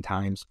 50 million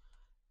times.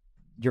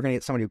 You're going to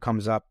get somebody who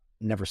comes up,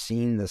 never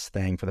seen this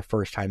thing for the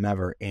first time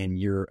ever, and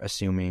you're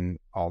assuming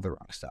all the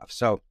wrong stuff.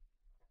 So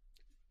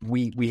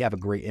we have a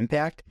great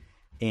impact,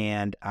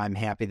 and I'm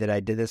happy that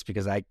I did this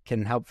because I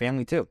can help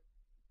family too.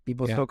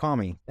 People still call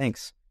me.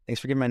 Thanks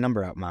for giving my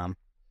number out, Mom.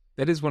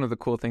 That is one of the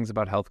cool things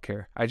about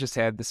healthcare. I just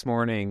had this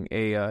morning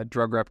a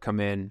drug rep come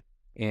in,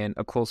 and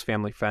a close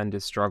family friend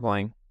is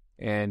struggling,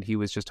 and he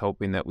was just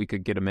hoping that we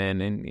could get him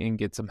in and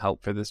get some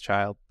help for this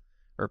child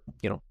or,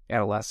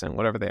 adolescent,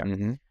 whatever they are.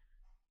 Mm-hmm.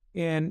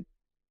 And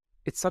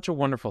it's such a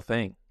wonderful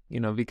thing,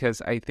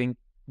 because I think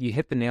you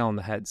hit the nail on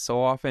the head.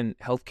 So often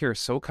healthcare is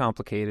so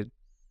complicated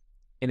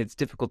and it's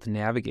difficult to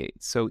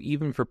navigate. So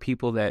even for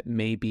people that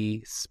may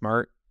be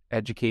smart,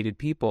 educated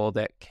people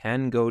that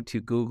can go to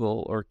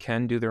Google or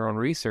can do their own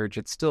research,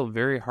 it's still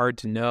very hard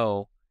to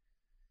know,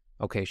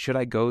 okay, should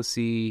I go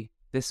see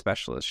this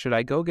specialist? Should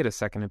I go get a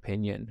second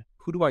opinion?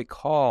 Who do I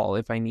call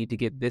if I need to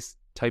get this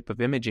type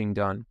of imaging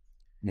done?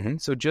 Mm-hmm.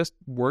 So just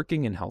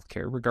working in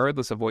healthcare,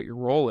 regardless of what your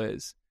role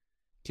is,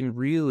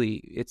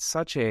 it's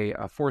such a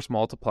force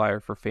multiplier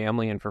for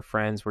family and for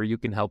friends where you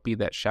can help be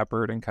that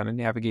shepherd and kind of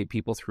navigate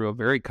people through a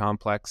very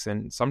complex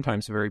and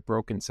sometimes very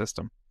broken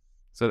system.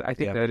 So I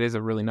think that is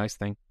a really nice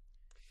thing.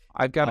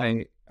 I've got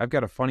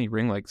a funny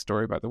ring light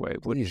story, by the way,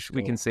 which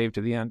we can save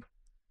to the end.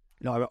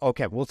 No,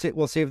 okay, we'll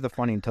save the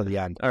funny until the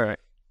end. All right.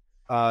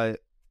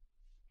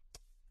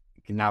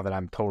 Now that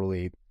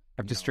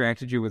I've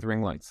distracted you with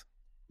ring lights.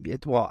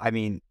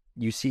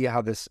 You see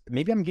how this,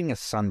 maybe I'm getting a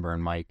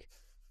sunburn, Mike,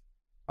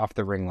 off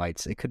the ring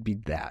lights. It could be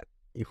that.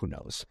 Who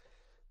knows?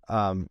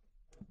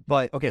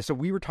 But okay, so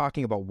we were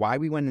talking about why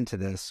we went into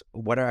this,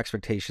 what our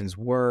expectations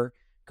were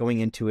going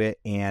into it,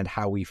 and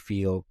how we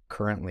feel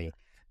currently.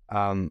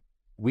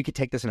 We could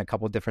take this in a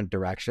couple of different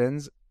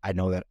directions. I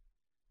know that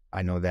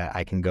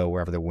I can go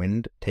wherever the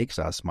wind takes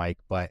us, Mike,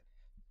 but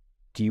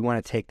do you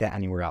want to take that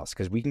anywhere else?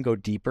 Because we can go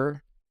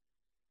deeper.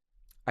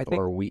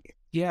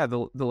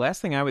 The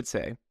last thing I would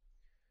say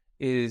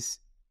is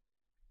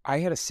I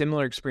had a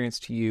similar experience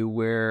to you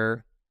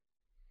where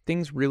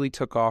things really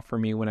took off for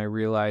me when I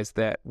realized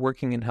that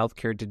working in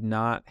healthcare did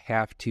not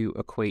have to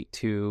equate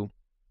to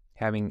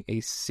having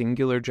a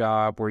singular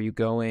job where you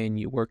go in,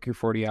 you work your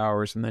 40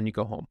 hours, and then you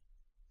go home.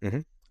 Mm-hmm.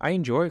 I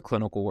enjoy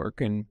clinical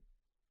work, and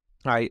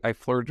I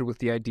flirted with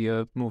the idea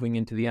of moving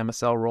into the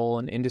MSL role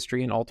in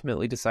industry and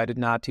ultimately decided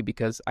not to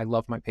because I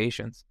love my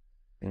patients.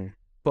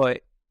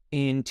 But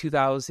in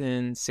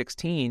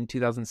 2016,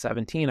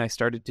 2017, I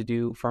started to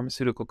do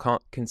pharmaceutical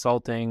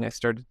consulting. I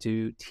started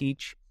to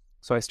teach.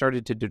 So I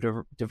started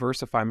to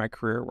diversify my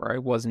career where I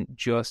wasn't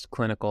just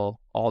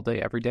clinical all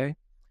day, every day.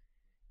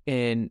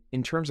 And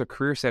in terms of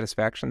career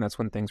satisfaction, that's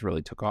when things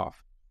really took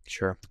off.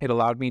 Sure. It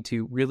allowed me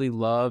to really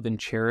love and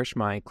cherish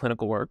my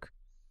clinical work,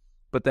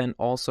 but then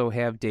also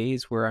have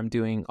days where I'm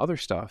doing other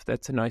stuff.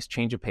 That's a nice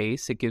change of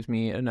pace. It gives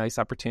me a nice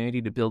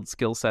opportunity to build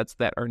skill sets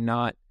that are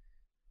not,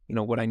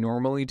 what I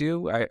normally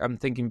do. I'm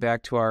thinking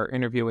back to our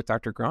interview with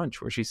Dr.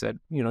 Grunch, where she said,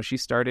 she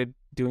started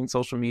doing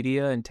social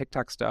media and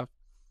TikTok stuff,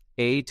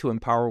 A, to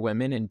empower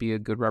women and be a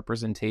good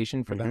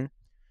representation for them,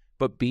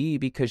 but B,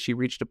 because she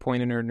reached a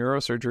point in her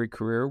neurosurgery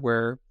career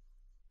where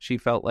she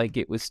felt like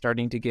it was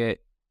starting to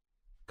get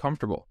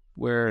comfortable,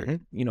 where,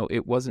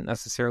 it wasn't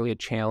necessarily a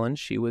challenge.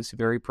 She was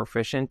very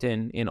proficient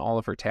in all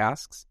of her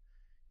tasks,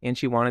 and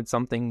she wanted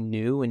something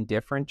new and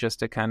different just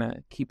to kind of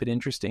keep it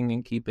interesting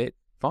and keep it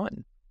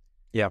fun.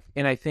 Yeah.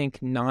 And I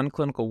think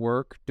non-clinical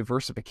work,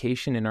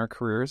 diversification in our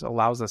careers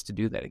allows us to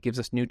do that. It gives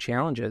us new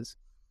challenges.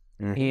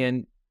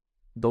 And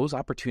those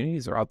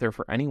opportunities are out there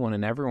for anyone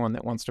and everyone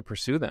that wants to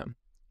pursue them.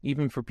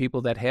 even for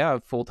people that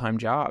have full-time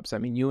jobs. I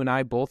mean, you and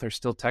I both are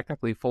still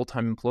technically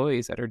full-time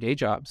employees at our day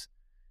jobs.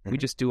 We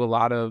just do a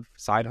lot of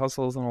side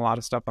hustles and a lot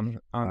of stuff A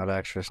lot of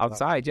extra stuff.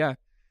 outside. Yeah.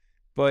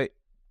 But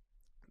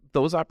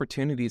those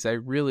opportunities, I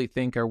really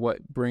think, are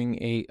what bring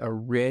a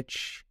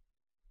rich,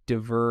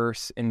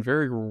 diverse, and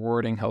very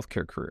rewarding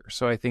healthcare career.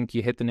 So I think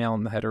you hit the nail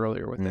on the head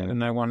earlier with that.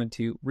 And I wanted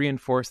to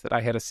reinforce that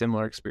I had a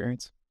similar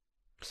experience.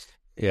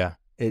 Yeah.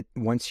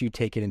 Once you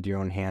take it into your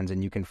own hands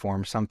and you can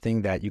form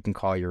something that you can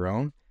call your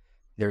own,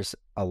 there's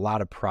a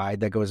lot of pride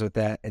that goes with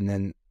that. And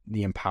then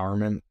the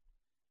empowerment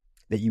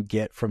that you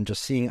get from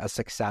just seeing a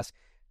success.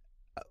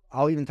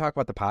 I'll even talk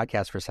about the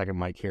podcast for a second,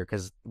 Mike, here,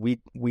 because we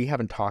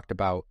haven't talked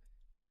about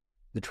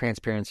the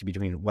transparency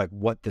between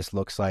what this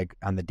looks like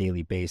on the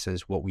daily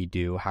basis, what we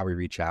do, how we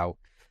reach out.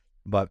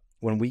 But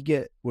when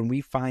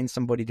we find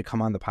somebody to come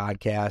on the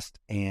podcast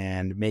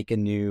and make a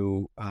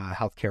new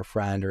healthcare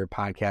friend or a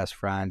podcast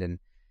friend and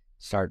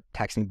start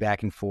texting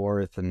back and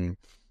forth and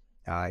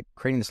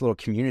creating this little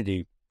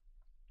community,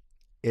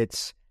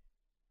 it's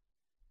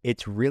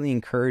really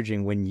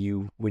encouraging when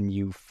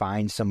you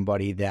find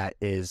somebody that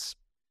is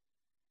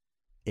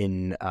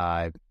in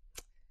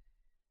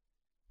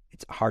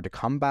it's hard to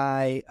come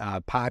by,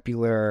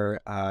 popular,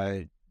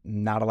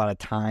 not a lot of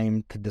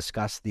time to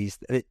discuss these,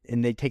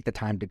 and they take the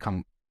time to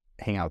come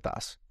hang out with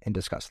us and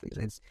discuss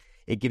these.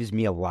 It gives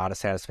me a lot of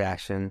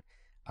satisfaction,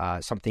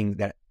 something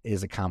that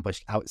is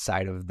accomplished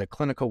outside of the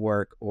clinical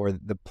work or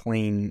the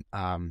plain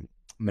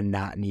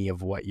monotony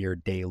of what your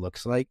day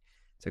looks like.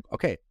 It's like,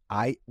 okay,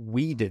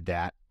 we did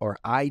that, or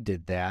I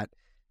did that,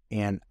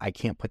 and I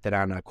can't put that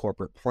on a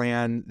corporate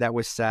plan that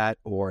was set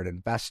or an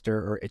investor,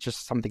 or it's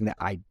just something that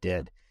I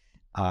did.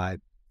 And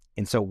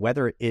so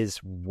whether it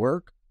is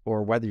work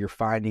or whether you're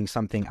finding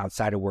something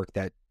outside of work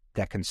that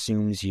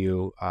consumes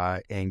you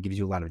and gives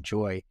you a lot of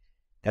joy,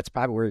 that's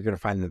probably where you're going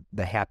to find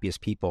the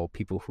happiest people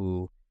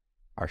who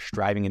are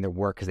striving in their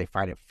work because they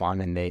find it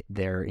fun and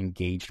they're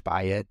engaged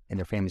by it and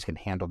their families can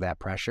handle that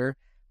pressure.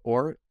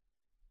 Or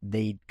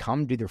they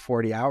come do their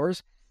 40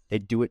 hours, they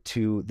do it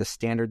to the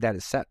standard that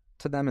is set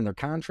to them in their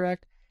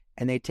contract,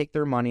 and they take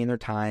their money and their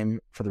time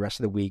for the rest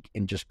of the week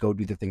and just go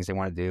do the things they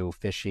want to do,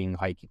 fishing,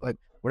 hiking, like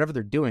whatever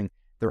they're doing,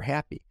 they're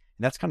happy.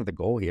 And that's kind of the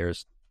goal here,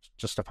 is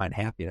just to find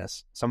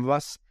happiness. Some of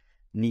us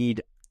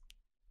need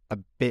a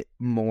bit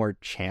more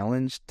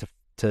challenge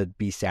to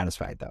be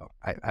satisfied, though,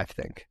 I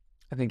think.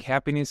 I think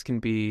happiness can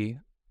be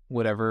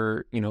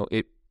whatever,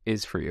 it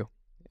is for you.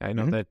 I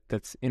know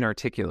that's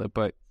inarticulate,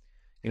 but,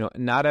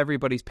 not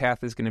everybody's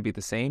path is going to be the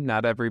same.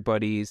 Not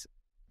everybody's,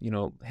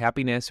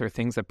 happiness or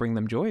things that bring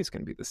them joy is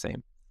going to be the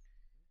same.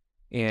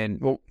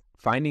 And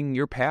finding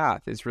your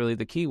path is really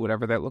the key,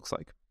 whatever that looks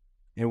like.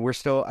 And we're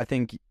still, I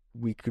think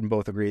we can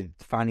both agree,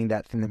 finding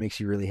that thing that makes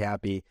you really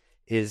happy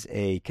is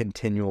a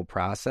continual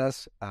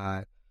process.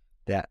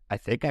 That I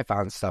think I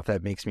found stuff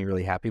that makes me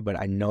really happy, but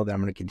I know that I'm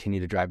going to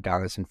continue to drive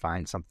down this and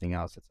find something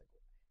else. It's like,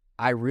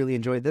 I really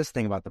enjoyed this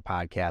thing about the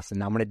podcast, and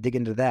now I'm going to dig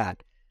into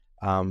that.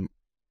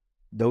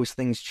 Those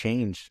things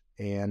change,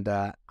 and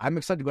I'm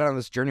excited to go on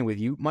this journey with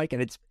you, Mike.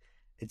 And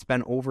it's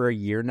been over a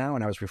year now,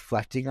 and I was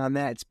reflecting on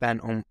that. It's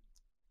been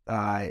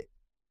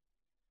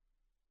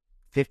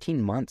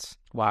 15 months.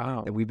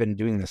 Wow, that we've been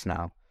doing this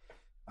now.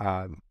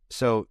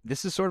 So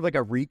this is sort of like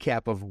a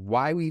recap of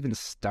why we even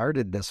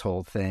started this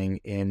whole thing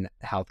in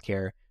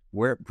healthcare,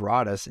 where it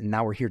brought us, and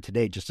now we're here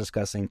today just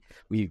discussing.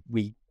 We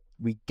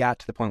got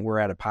to the point where we're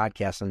at a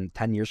podcast, and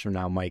 10 years from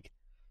now, Mike,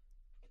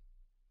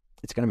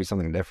 it's going to be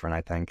something different,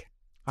 I think.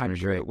 I'm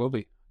sure it will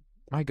be.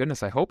 My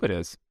goodness, I hope it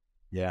is.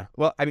 Yeah.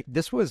 Well, I mean,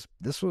 this was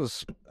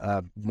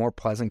a more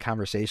pleasant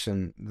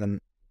conversation than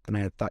I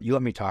had thought. You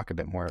let me talk a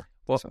bit more.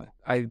 Well, so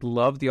I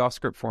love the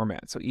off-script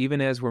format. So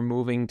even as we're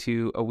moving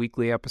to a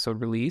weekly episode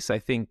release, I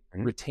think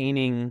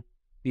retaining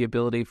the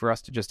ability for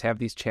us to just have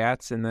these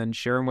chats and then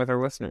share them with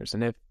our listeners.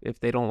 And if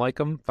they don't like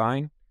them,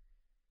 fine.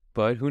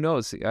 But who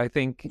knows? I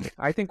think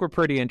we're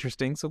pretty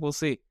interesting, so we'll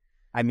see.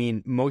 I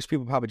mean, most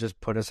people probably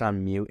just put us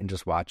on mute and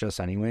just watch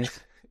us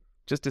anyways.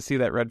 Just to see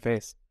that red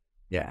face.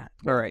 Yeah.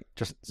 All right.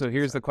 So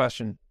here's the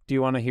question. Do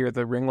you want to hear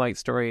the ring light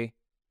story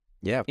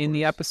in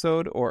the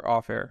episode or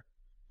off air?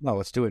 No,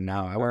 let's do it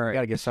now. I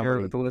got to get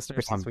somebody with the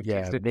listeners.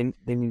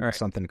 They need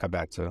something to come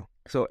back to.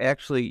 So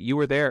actually, you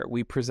were there.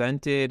 We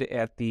presented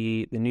at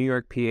the New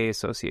York PA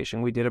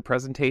Association. We did a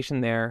presentation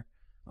there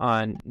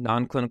on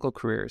non-clinical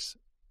careers,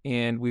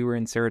 and we were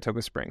in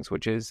Saratoga Springs,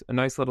 which is a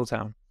nice little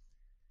town.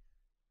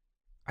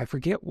 I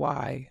forget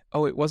why.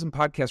 Oh, it wasn't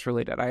podcast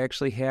related. I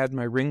actually had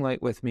my ring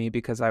light with me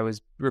because I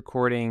was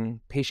recording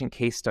patient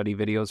case study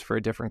videos for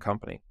a different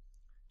company.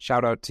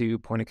 Shout out to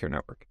Point of Care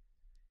Network.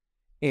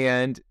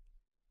 And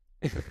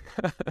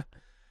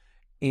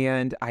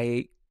and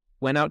I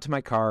went out to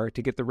my car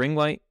to get the ring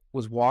light,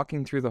 was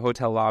walking through the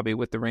hotel lobby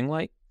with the ring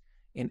light,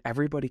 and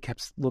everybody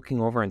kept looking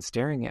over and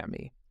staring at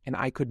me. And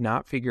I could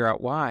not figure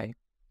out why.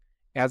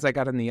 As I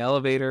got in the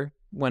elevator,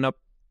 went up,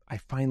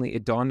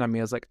 it dawned on me.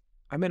 I was like,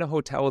 I'm in a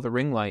hotel with a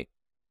ring light.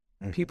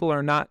 Mm-hmm. People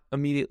are not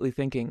immediately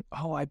thinking,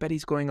 oh, I bet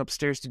he's going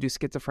upstairs to do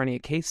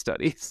schizophrenia case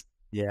studies.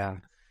 Yeah.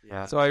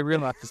 Yeah. So I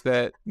realized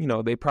that,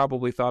 they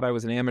probably thought I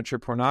was an amateur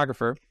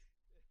pornographer.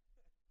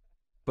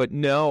 But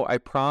no, I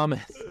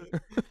promise.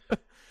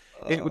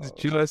 It was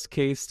just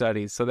case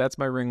studies. So that's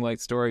my ring light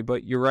story.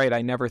 But you're right.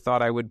 I never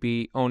thought I would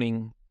be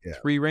owning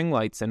 3 ring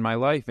lights in my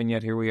life. And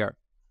yet here we are.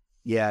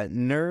 Yeah,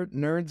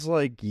 nerds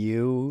like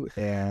you,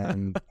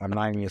 and I'm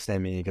not even going to say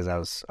me because I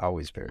was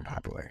always very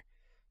popular.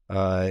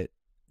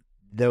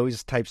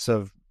 Those types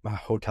of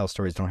hotel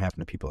stories don't happen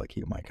to people like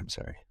you, Mike. I'm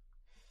sorry.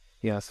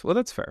 Yes. Well,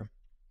 that's fair.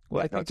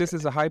 Well, I think this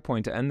is a high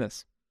point to end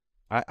this.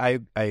 I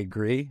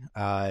agree.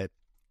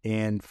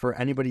 And for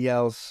anybody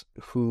else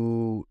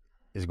who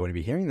is going to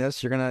be hearing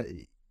this,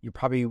 you're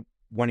probably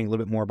wanting a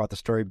little bit more about the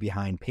story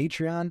behind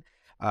Patreon.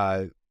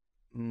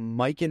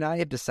 Mike and I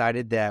have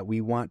decided that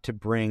we want to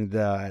bring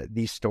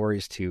these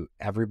stories to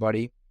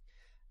everybody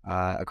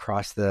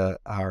across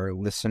our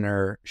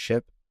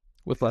listenership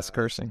with less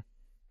cursing.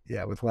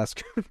 Yeah, with less.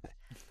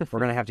 We're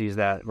gonna have to use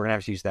that. We're gonna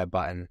have to use that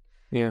button.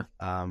 Yeah.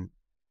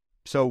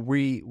 So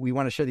we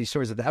want to share these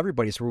stories with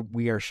everybody. So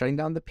we are shutting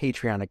down the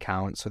Patreon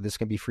account. So this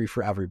can be free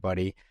for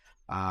everybody.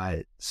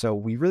 So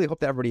we really hope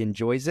that everybody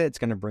enjoys it. It's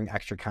going to bring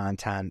extra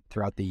content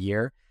throughout the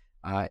year.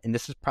 And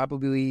this is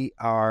probably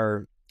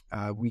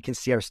we can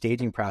see our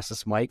staging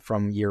process, Mike,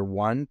 from year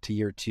 1 to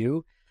year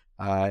 2,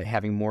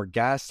 having more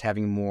guests,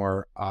 having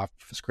more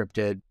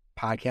off-scripted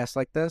podcasts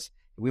like this.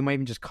 We might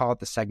even just call it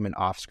the segment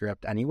Off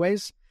Script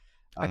anyways.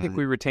 I think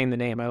we retain the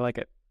name. I like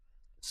it.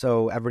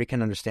 So everybody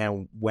can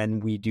understand when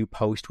we do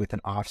post with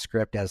an off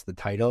script as the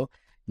title,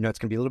 it's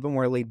going to be a little bit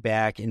more laid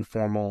back,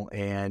 informal,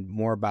 and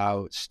more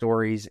about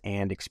stories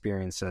and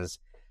experiences.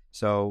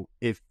 So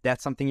if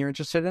that's something you're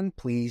interested in,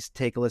 please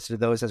take a listen to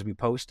those as we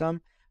post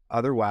them.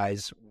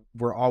 Otherwise,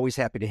 we're always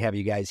happy to have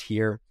you guys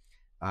here.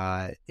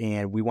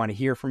 And we want to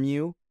hear from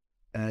you.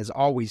 As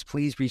always,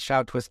 please reach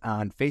out to us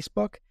on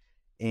Facebook.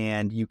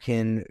 And you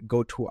can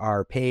go to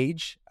our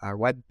page. Our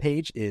web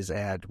page is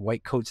at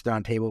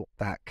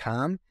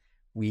whitecoatsroundtable.com.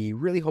 We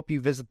really hope you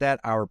visit that.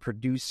 Our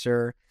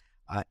producer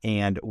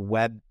and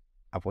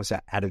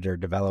editor,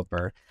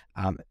 developer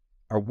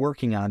are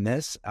working on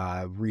this,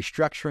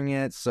 restructuring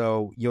it.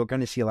 So you're going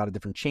to see a lot of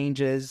different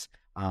changes.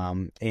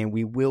 And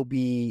we will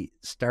be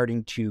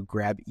starting to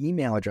grab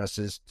email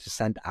addresses to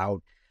send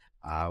out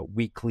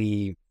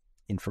weekly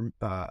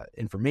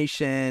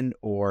information,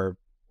 or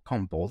call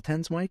them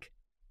bulletins, Mike?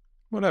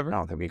 Whatever. I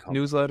don't think we call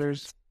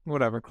newsletters,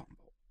 whatever.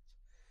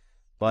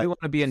 But we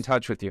want to be in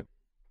touch with you.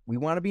 We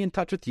want to be in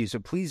touch with you. So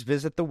please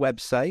visit the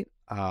website.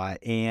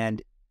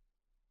 And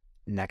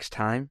next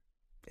time,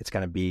 it's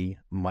going to be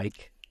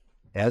Mike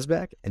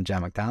Asback and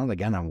John McDonald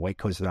again on White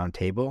Coats Round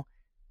Table.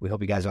 We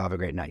hope you guys all have a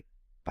great night.